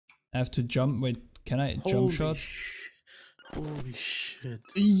I have to jump. Wait, can I jump shot? Holy shit.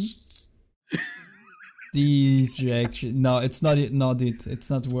 These reaction. No, it's not it. No, dude, it's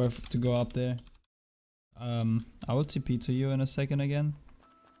not worth to go up there. I will TP to you in a second again.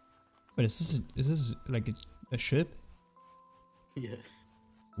 Wait, is this like a ship? Yeah.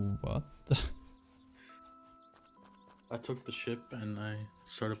 What? I took the ship and I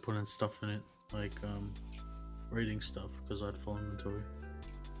started putting stuff in it, like raiding stuff, because I had full inventory.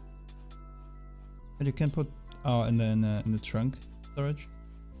 But you can put in the trunk storage.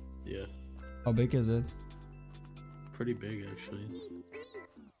 Yeah. How big is it? Pretty big actually.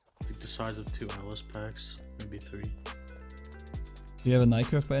 Like the size of 2 Alice packs, maybe 3. Do you have a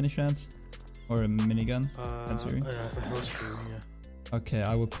Nightcraft by any chance? Or a minigun? I have a house for you, yeah. Okay,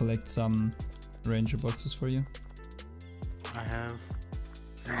 I will collect some ranger boxes for you. I have.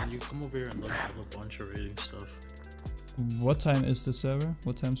 And you come over here and look, I have a bunch of raiding stuff. What time is the server?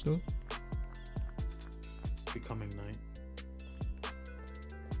 What time school? Becoming night.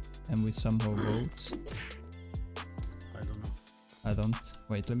 And we somehow vote. I don't know. I don't.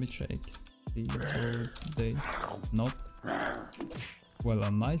 Wait, let me check. The whole day. Nope. Well,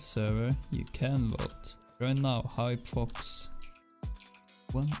 on my server, you can vote. Join now, Hype Fox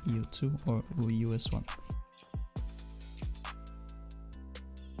 1, EU2 or US1.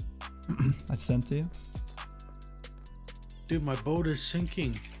 I sent to you. Dude, my boat is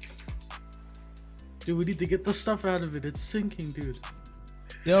sinking. Dude, we need to get the stuff out of it. It's sinking, dude.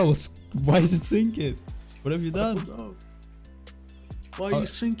 Yo, why is it sinking? What have you done? I don't know. Why are you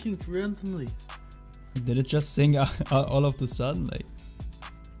sinking randomly? Did it just sink all of the sudden? Like,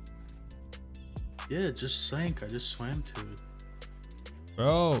 yeah, it just sank. I just swam to it.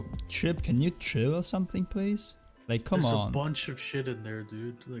 bro, Chip, can you chill or something, please? Like, come on. There's a bunch of shit in there,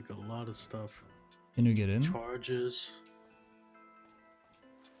 dude. Like a lot of stuff. Can you get in? Charges.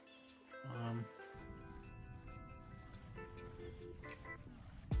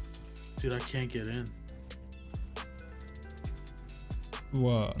 Dude, I can't get in.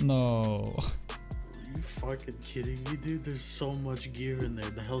 What? No. Are you fucking kidding me, dude? There's so much gear in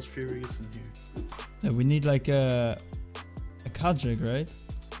there. The Hell's Fury is in here. Yeah, we need like a carjack, right?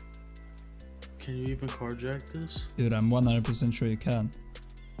 Can you even carjack this? Dude, I'm 100% sure you can.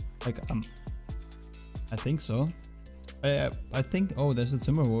 Like, I think so. I think. Oh, there's a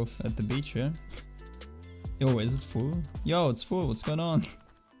Timberwolf at the beach here. Yo, is it full? Yo, it's full. What's going on?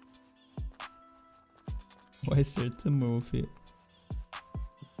 Why is there a Timberwolf here?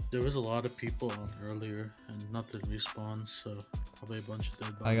 There was a lot of people on earlier and nothing respawns, so probably a bunch of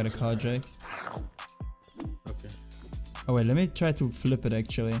dead bodies. I got a carjack. Okay. Oh wait, let me try to flip it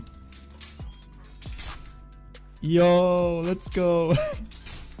actually. Yo, let's go.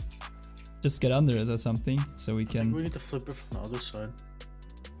 Just get under it or something so we I think can. we need to flip it from the other side.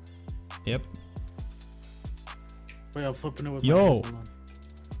 Yep. Wait, I'm flipping it with Yo. my hand. Hold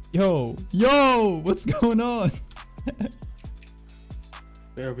on. Yo, what's going on?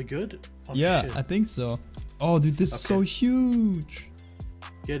 Wait, are we good? Oh, Yeah, shit. I think so. Oh, dude, this is so huge.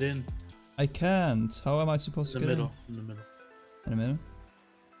 Get in. I can't. How am I supposed to In the get middle. In the middle. in? In a minute?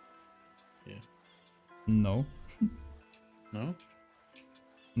 Yeah. No. No?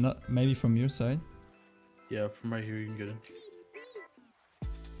 Not maybe from your side. Yeah, from right here you can get in.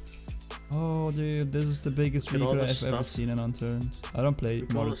 Oh, dude, this is the biggest Look at all vehicle the I've ever stuff. seen in Unturned. I don't play Look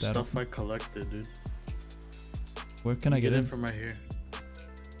at all more the than that. stuff I collected, dude. Where can I get in? From right here.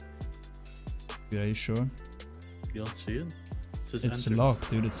 Dude, are you sure? You don't see it? It says It's enter. locked,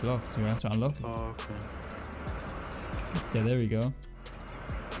 dude. It's locked. You have to unlock it. Oh, okay. Yeah, there we go.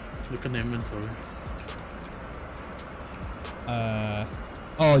 Look in the inventory.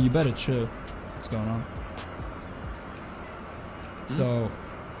 Oh, you better chill. What's going on? So,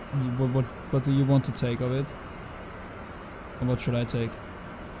 what do you want to take of it? And what should I take?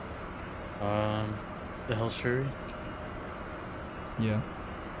 The Hell's Fury. Yeah.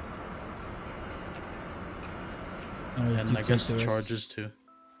 And I guess the charges too.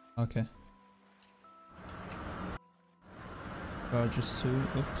 Okay. Charges too.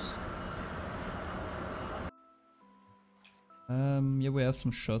 Oops. Yeah, we have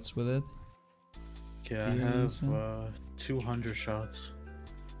some shots with it. Okay, I have 200 shots.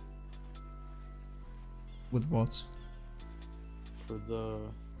 With what? For the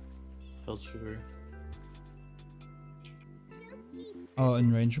Hell's Fury. Oh,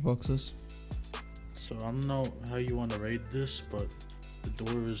 in ranger boxes. So I don't know how you want to raid this, but the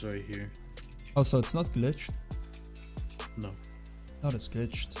door is right here. Oh, so it's not glitched? No. Not it's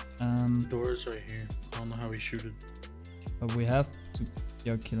glitched. The door is right here. I don't know how we shoot it. But we have to.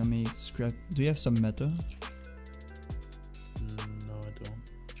 Yeah, okay, let me scrap. Do you have some metal? No, I don't.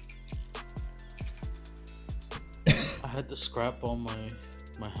 had to scrap all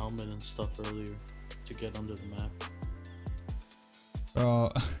my helmet and stuff earlier to get under the map.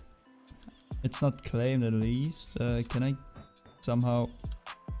 Bro, it's not claimed at least. Can I somehow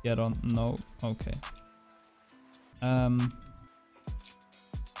get on? No. Okay.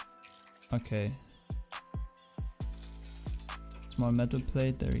 Okay. Small metal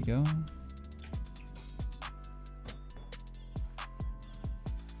plate. There we go.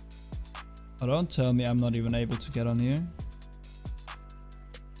 Oh, don't tell me I'm not even able to get on here.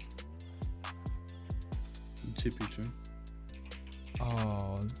 TP2.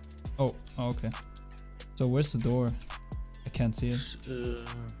 Oh, okay. So where's the door? I can't see it.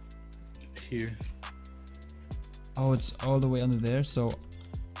 Here. Oh, it's all the way under there, so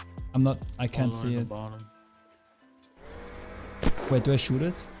I can't see it. Bottom. Wait, do I shoot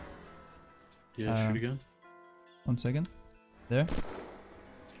it? Yeah, shoot again. 1 second. There.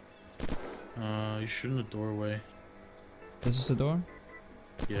 You shoot in the doorway. This is the door?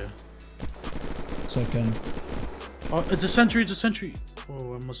 Yeah. So I can... Oh, it's a sentry, it's a sentry! Oh,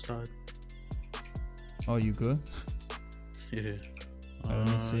 I almost died. Oh, you good? Yeah. Let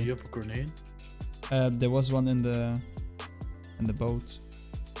me see. You have a grenade? There was one in the boat.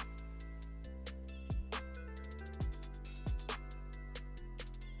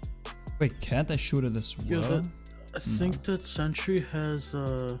 Wait, can't I shoot it as well? Yeah, I think that sentry has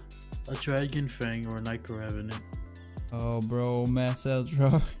a dragon fang or a Nico Revenant. Oh, bro, mass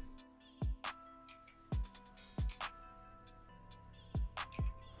outdraw.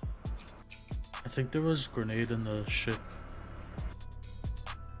 I think there was a grenade in the ship.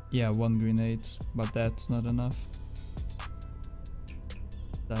 Yeah, 1 grenade, but that's not enough.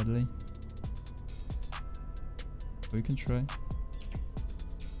 Sadly. We can try.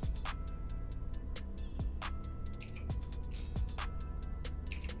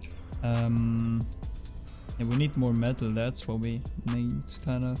 Yeah, we need more metal, that's what we need,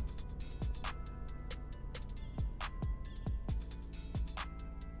 kinda.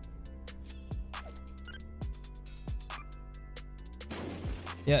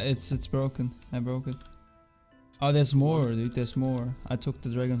 Yeah, it's broken. I broke it. Oh, there's more, dude, there's more. I took the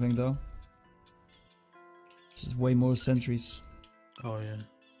dragon thing though. This is way more sentries. Oh yeah.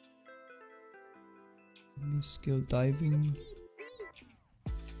 Maybe skill diving.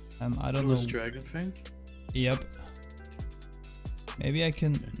 I don't know. It was a dragon fang? Yep. Maybe I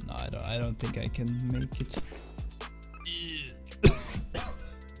can. No, I don't think I can make it. It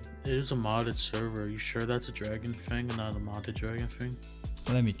is a modded server. Are you sure that's a dragon fang and not a modded dragon fang?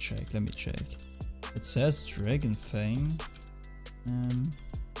 Let me check. It says dragon fang.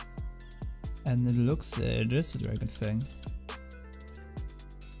 And it looks. It is a dragon fang.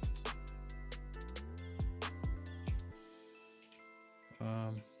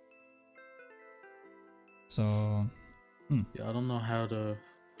 So. Yeah, I don't know how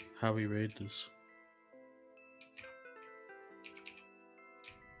we raid this.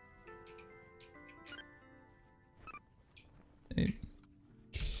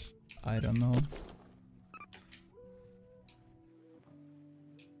 I don't know.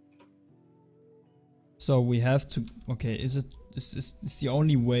 So we have to. Okay, is this the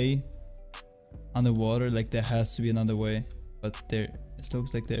only way underwater? Like there has to be another way, but it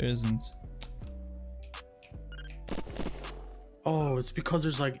looks like there isn't. Oh, it's because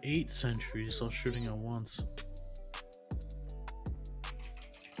there's like 8 sentries all shooting at once.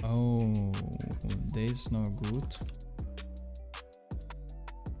 Oh, that's not good.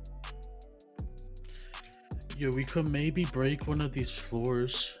 Yeah, we could maybe break one of these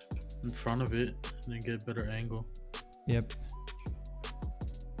floors in front of it and then get a better angle. Yep. I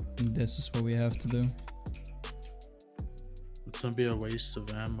think this is what we have to do. It's gonna be a waste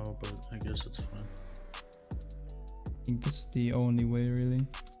of ammo, but I guess it's fine. I think that's the only way, really.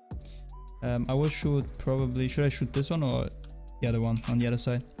 I will shoot probably. Should I shoot this one or the other one on the other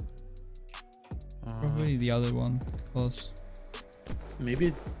side? Probably the other one, close.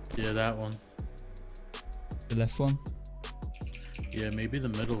 Maybe, yeah, that one. The left one? Yeah, maybe the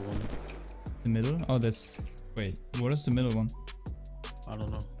middle one. The middle? Oh, that's. Wait, what is the middle one? I don't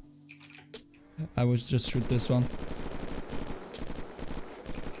know. I would just shoot this one.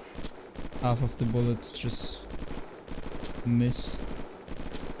 Half of the bullets just miss.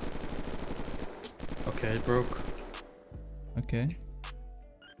 Okay, it broke. Okay.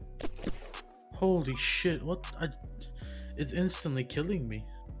 Holy shit, what? It's instantly killing me.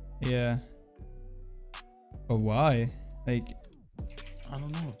 Yeah. But why? Like, I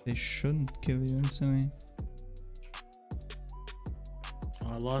don't know. they shouldn't kill you instantly.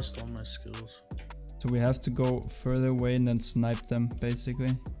 I lost all my skills. So we have to go further away and then snipe them,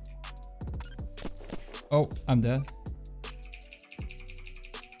 basically. Oh, I'm dead.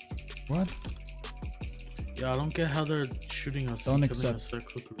 What? Yeah, I don't get how they're shooting us. Don't and killing accept. us that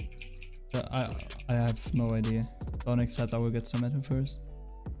quickly. I have no idea. Don't accept. I will get some meta first.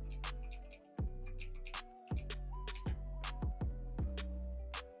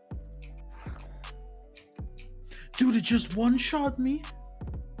 Dude, it just one-shot me?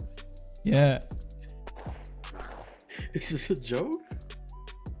 Yeah. Is this a joke?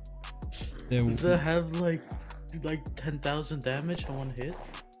 There Does that have like 10,000 damage in one hit?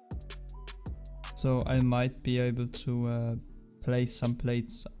 So I might be able to place some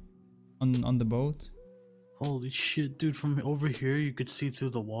plates on the boat. Holy shit, dude, from over here you could see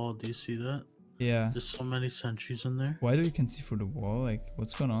through the wall. Do you see that? Yeah. There's so many sentries in there. Why do you can see through the wall? Like,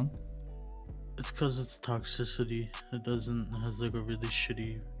 what's going on? It's because it's toxicity. It has like a really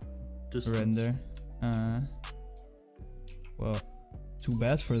shitty distance. Render. Well, too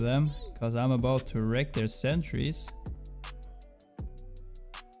bad for them, because I'm about to wreck their sentries.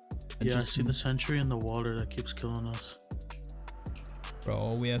 Yeah, I see the sentry in the water that keeps killing us.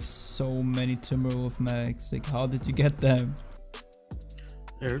 Bro, we have so many Timberwolf mags. Like, how did you get them?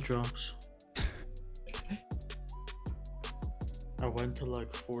 Airdrops. I went to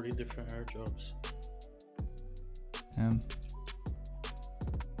like 40 different airdrops. Yeah,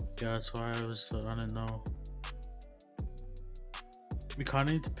 that's why I didn't know. We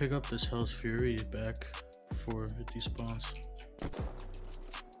kinda need to pick up this Hell's Fury back before it despawns.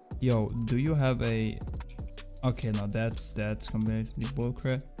 Yo, do you have a... Okay, no, that's completely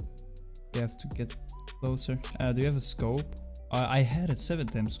bullcrap. You have to get closer. Do you have a scope? I had a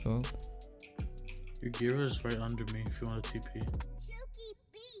 7x scope. Your gear is right under me if you want a TP.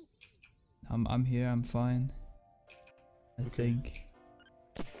 I'm here, I'm fine. I Okay. think.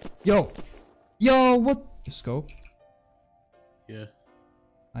 Yo! Yo, what? Scope? Yeah.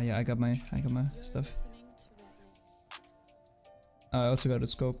 Yeah, I got my stuff. I also got a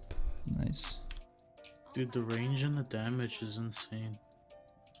scope. Nice. Dude, the range and the damage is insane.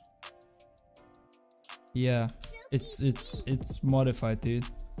 Yeah, it's modified, dude.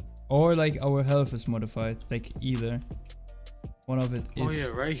 Or like our health is modified, like either. One of it is. Oh yeah,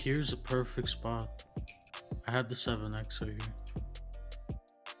 right here's a perfect spot. I had the 7x right here.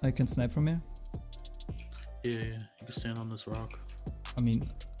 I can snipe from here. Yeah, you can stand on this rock. I mean,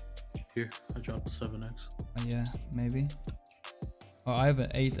 Here, I dropped the 7x. yeah, maybe. Oh, I have an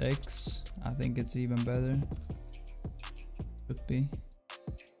 8x. I think it's even better. Could be.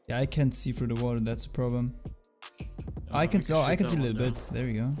 Yeah, I can't see through the water. That's a problem. I can see. Oh, I can see a little bit. There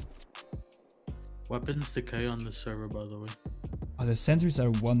we go. Weapons decay on this server, by the way. Oh, the sentries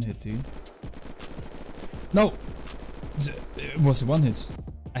are one hit, dude. No, it was a one hit.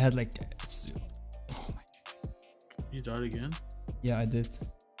 I had like. Oh my. You died again? Yeah, I did.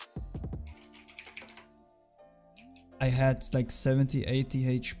 I had like 70,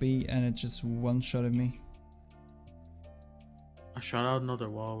 80 HP and it just one-shotted me. I shot out another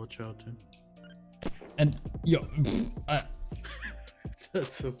wall, watch out, dude. And yo,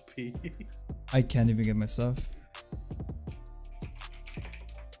 That's OP. I can't even get my stuff.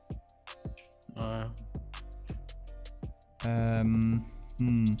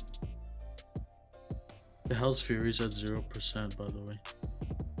 The Hell's Fury's at 0%, by the way.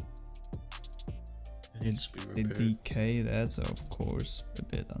 It needs to be The repaired. DK, that's of course a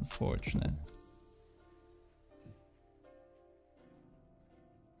bit unfortunate.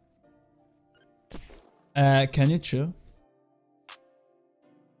 Can you chill?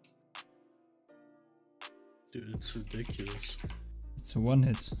 Dude, it's ridiculous. It's a one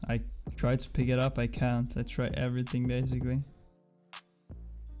hit. I tried to pick it up, I can't. I try everything basically.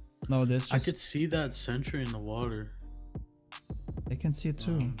 No, there's just... I could see that sentry in the water. I can see it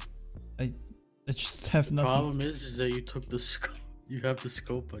too. I just have nothing. Problem is that you took the scope. You have the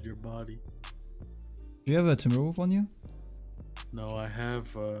scope on your body. Do you have a Timberwolf on you? No, I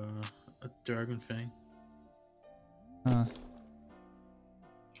have a Dragon Fang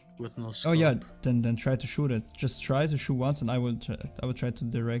with no scope. Oh yeah, then try to shoot it. Just try to shoot once, and I will try to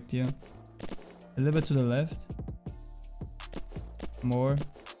direct you. A little bit to the left. More.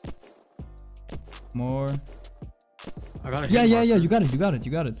 I got a hit Yeah, marker. you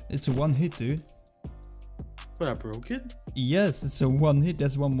got it. It's a one hit, dude. But I broke it? Yes, it's a one hit.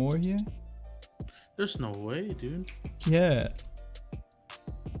 There's one more here. There's no way, dude. Yeah.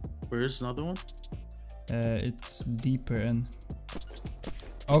 Where's another one? It's deeper in.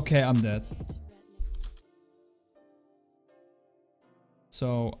 Okay, I'm dead.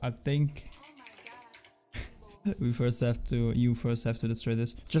 So I think you first have to destroy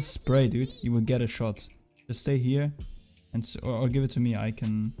this. Just spray, dude. You will get a shot. Just stay here, and or give it to me. I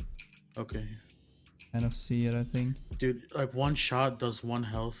can. Okay. kind of see it, I think. Dude, like one shot does 1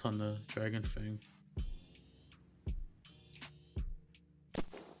 health on the dragon thing.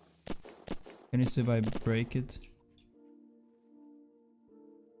 Can you see if I break it?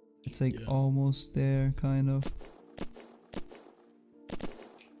 It's like almost there, kind of.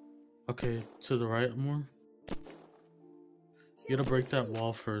 Okay, to the right more. You gotta break that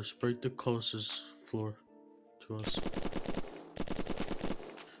wall first. Break the closest floor to us.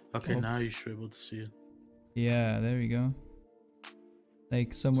 Okay, now you should be able to see it. Yeah, there we go.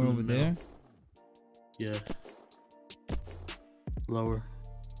 Like somewhere over there? Yeah. Lower.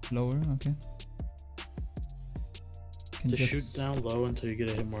 Lower, okay. Can Just shoot down low until you get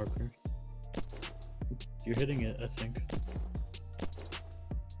a hit marker. You're hitting it, I think.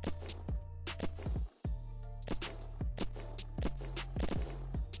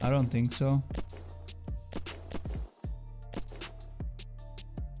 I don't think so.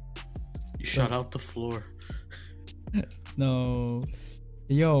 You shot out the floor. No.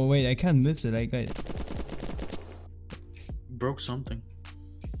 Yo, wait, I can't miss it. Like I broke something.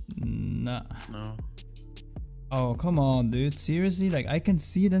 Nah. No. Oh, come on, dude. Seriously? Like I can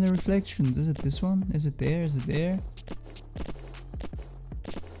see it in the reflections. Is it this one? Is it there? Is it there?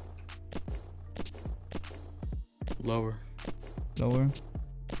 Lower. Lower.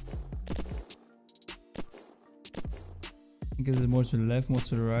 I think it's more to the left, more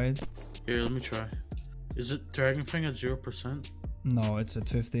to the right. Here, let me try. Is it dragon thing at 0%? No, it's at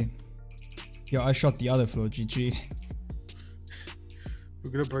 50. Yo, I shot the other floor, GG.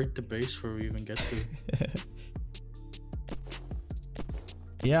 We're gonna break the base before we even get to it.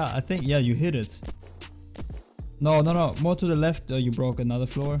 Yeah, I think, yeah, you hit it. No, more to the left, you broke another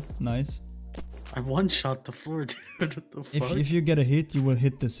floor. Nice. I one-shot the floor, dude. What the fuck? If you get a hit, you will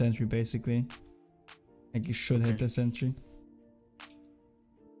hit the sentry, basically. Like, you should hit the sentry.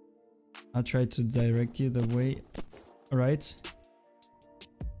 I'll try to direct you the way. Right.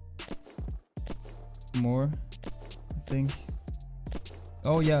 More, I think.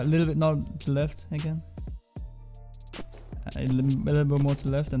 Oh yeah, a little bit now to the left again. A little bit more to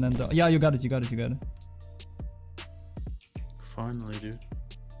the left, and then yeah, you got it. Finally, dude.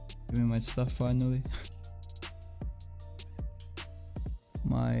 Give me my stuff finally.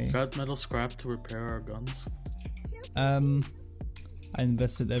 My got metal scrap to repair our guns. I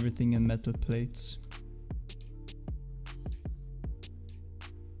invested everything in metal plates.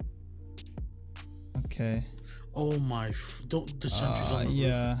 Okay. Oh my! Don't the sentries on the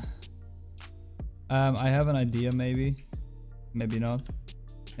yeah. roof. I have an idea, maybe not.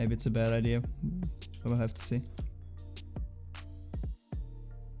 Maybe it's a bad idea. We'll have to see.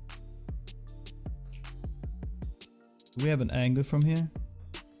 Do we have an angle from here?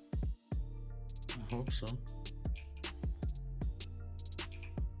 I hope so.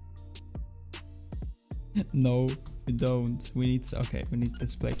 No, we don't. We need okay. We need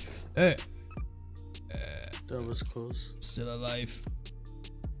this plate. That was close. Still alive.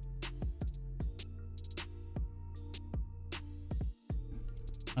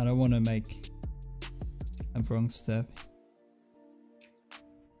 I don't want to make a wrong step.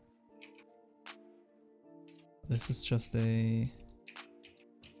 This is just a...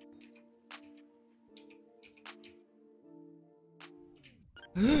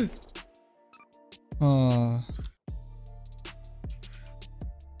 Oh.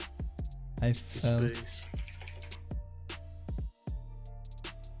 I fell.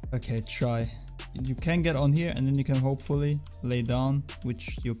 Okay, try. You can get on here and then you can hopefully lay down,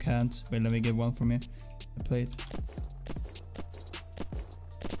 which you can't. Wait, let me get one from here. A plate.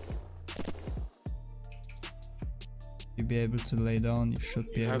 You'll be able to lay down. You should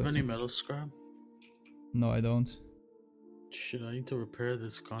be able to. Have any metal scrap? No, I don't. Shit, I need to repair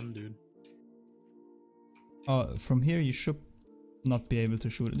this gun, dude. From here you should not be able to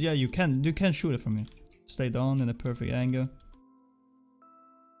shoot it. Yeah, you can. You can shoot it from here. Stay down in a perfect angle.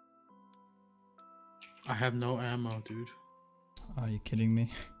 I have no ammo, dude. Are you kidding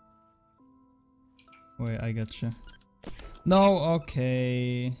me? Wait, I gotcha. No,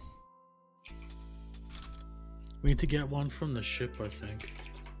 okay. We need to get one from the ship, I think.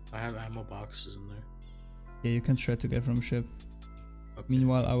 I have ammo boxes in there. Yeah, you can try to get from ship. Okay.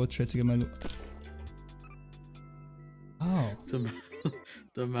 Meanwhile, I will try to get my loot. Oh.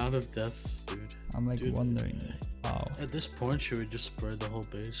 The amount of deaths, dude. I'm like wondering. Wow. At this point, should we just spread the whole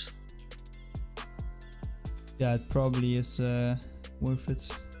base? Yeah, it probably is worth it.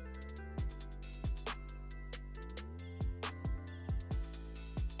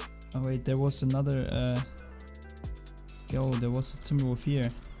 Oh wait, there was another yo, there was a Timberwolf here.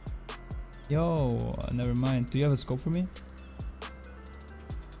 Yo, never mind. Do you have a scope for me?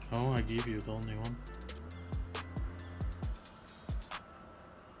 Oh, I gave you the only one.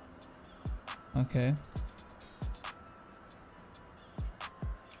 Okay.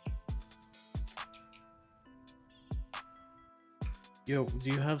 Yo, do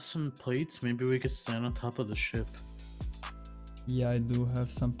you have some plates? Maybe we could stand on top of the ship. Yeah, I do have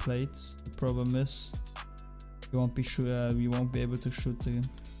some plates. The problem is, we won't be able to shoot the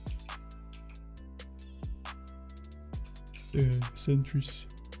sentries.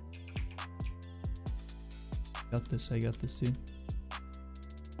 Got this. I got this, dude.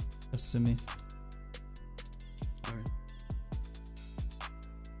 Trust in me. Alright.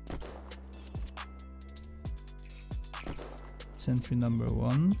 Sentry number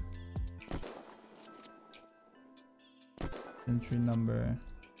 1. Sentry number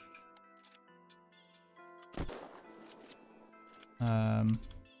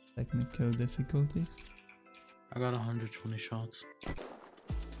technical difficulties. I got 120 shots.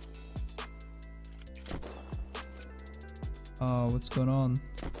 Oh, what's going on?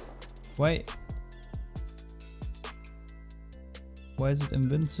 Wait. Why is it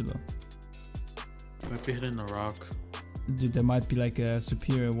invincible? Might be hitting the rock. Dude, there might be like a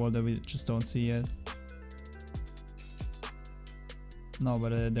superior wall that we just don't see yet. No,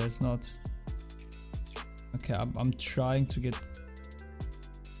 but there's not. Okay, I'm trying to get...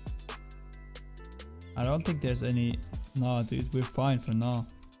 I don't think there's any... No, dude, we're fine for now.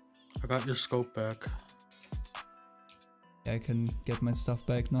 I got your scope back. Yeah, I can get my stuff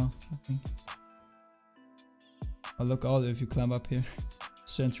back now, I think. Oh, look out if you climb up here.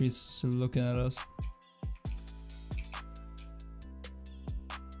 Sentries still looking at us.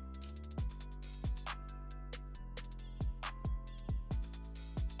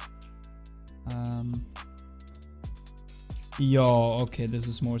 Yo, okay, this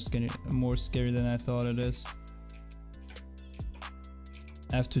is more scary than I thought it is.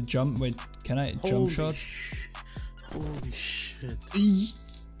 I have to jump. Wait, can I jump shot? Holy shit.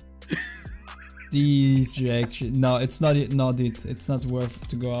 These reactions. No, it's not. No, dude, it's not worth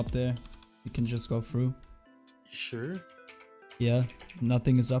to go up there. You can just go through. You sure? Yeah,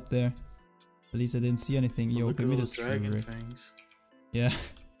 nothing is up there. At least I didn't see anything. Yo, give me this dragon fangs. Yeah.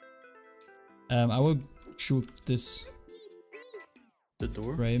 I will shoot this. The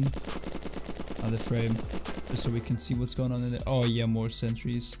door? Frame. The frame. Just so we can see what's going on in there. Oh yeah, more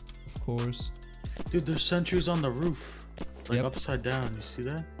sentries. Of course. Dude, there's sentries on the roof. Like upside down. You see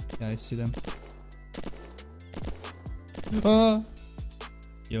that? Yeah, I see them. Ah!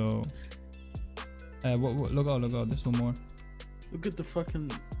 Yo. Look out, look out. There's one more. Look at the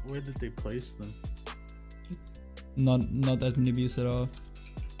fucking... Where did they place them? Not that many views at all.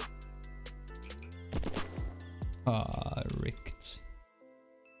 Ah, rigged.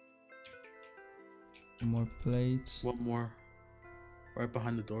 One more plates. One more. Right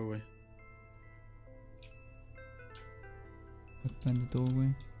behind the doorway. Right behind the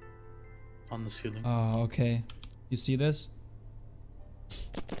doorway. On the ceiling. Oh, okay. You see this?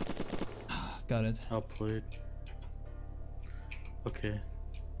 Got it. Outplayed. Okay.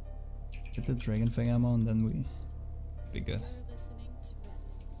 Get the dragon fang ammo and then we be good.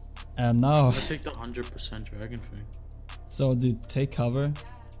 And now... I take the 100% dragon fang. So, dude, take cover.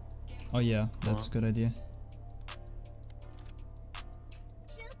 Oh yeah, that's a good idea.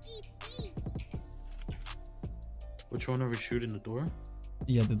 Which one are we shooting? The door?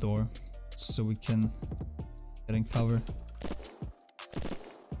 Yeah, the door. So we can get in cover.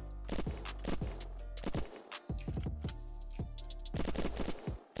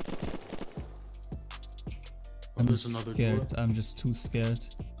 I'm scared. Door. I'm just too scared.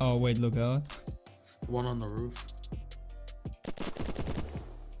 Oh wait, look out. One on the roof.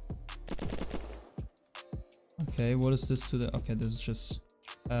 Okay, what is this to the... Okay, there's just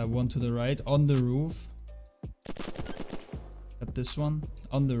one to the right on the roof. At this one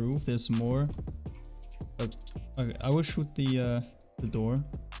on the roof, there's more. But okay, I will shoot the door.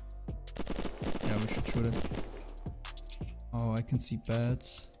 Yeah, we should shoot it. Oh, I can see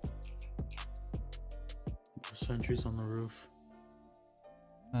bats. Sentries on the roof.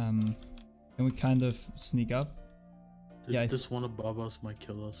 Can we kind of sneak up? Yeah, this one above us might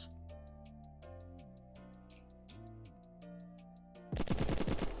kill us.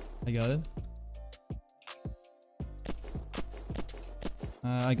 I got it.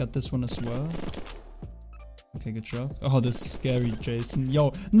 I got this one as well. Okay, good job. Oh, this is scary, Jason.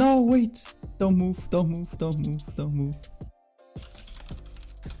 Yo, no, wait! Don't move, don't move, don't move, don't move.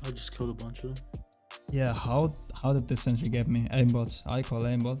 I just killed a bunch of them. Yeah, how did this sentry get me? Aimbot. I call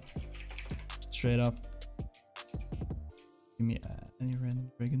aimbot. Straight up. Give me any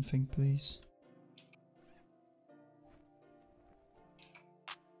random dragon thing, please.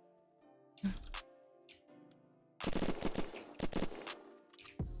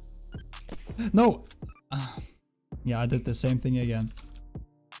 No! Yeah, I did the same thing again.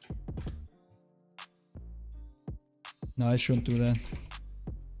 No, I shouldn't do that.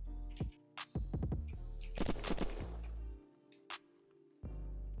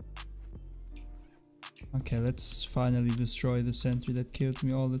 Okay, let's finally destroy the sentry that kills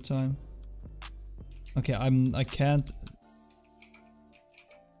me all the time. Okay, I can't.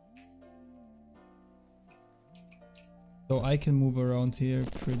 So I can move around here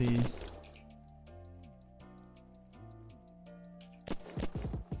pretty.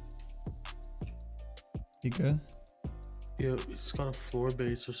 You good? Yeah, it's got a floor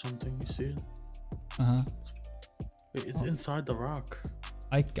base or something. You see it? Uh-huh. Wait, it's inside the rock.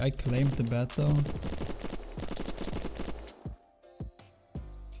 I claimed the bed though.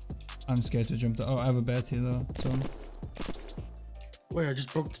 I'm scared to jump. Oh, I have a bed here though. So. Wait, I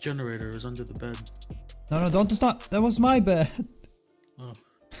just broke the generator. It was under the bed. No, don't stop. That was my bed. Oh,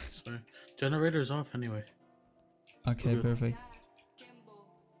 sorry. Generator's off anyway. Okay, perfect.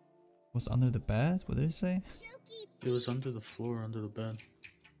 Was under the bed? What did it say? It was under the floor, under the bed.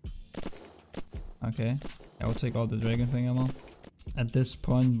 Okay. I will take all the dragon thing ammo. At this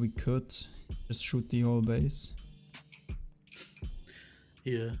point, we could just shoot the whole base.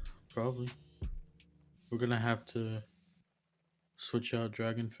 Yeah, probably. We're gonna have to switch out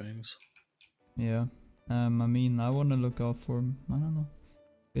dragon fangs. Yeah. I mean, I want to look out for, I don't know,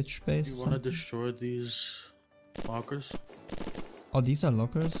 bitch base. You want to destroy these lockers? Oh, these are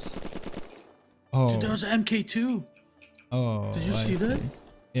lockers? Oh. Dude, there was an Mk2! Oh, did you I see that?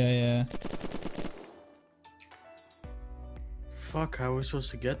 Yeah. Fuck, how are we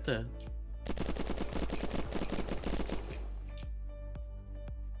supposed to get that?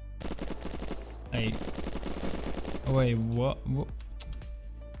 Hey. Oh, wait, what?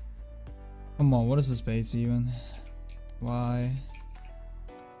 Come on, what is this base even? Why?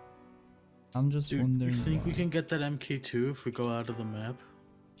 I'm just wondering. You think why. we can get that Mk2 if we go out of the map?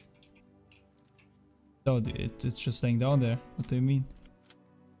 No, it's just laying down there. What do you mean?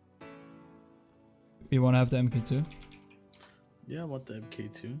 You wanna have the Mk2? Yeah, I want the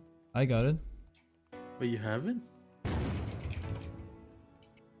Mk2. I got it. But you haven't? I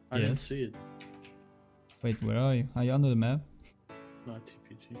Yes. didn't see it. Wait, where are you? Are you under the map? No, I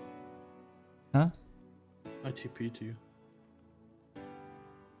TP'd you. Huh? I TP'd you.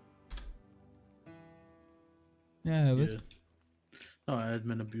 Yeah, I have it. No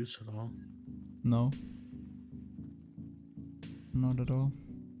admin abuse at all. No. Not at all.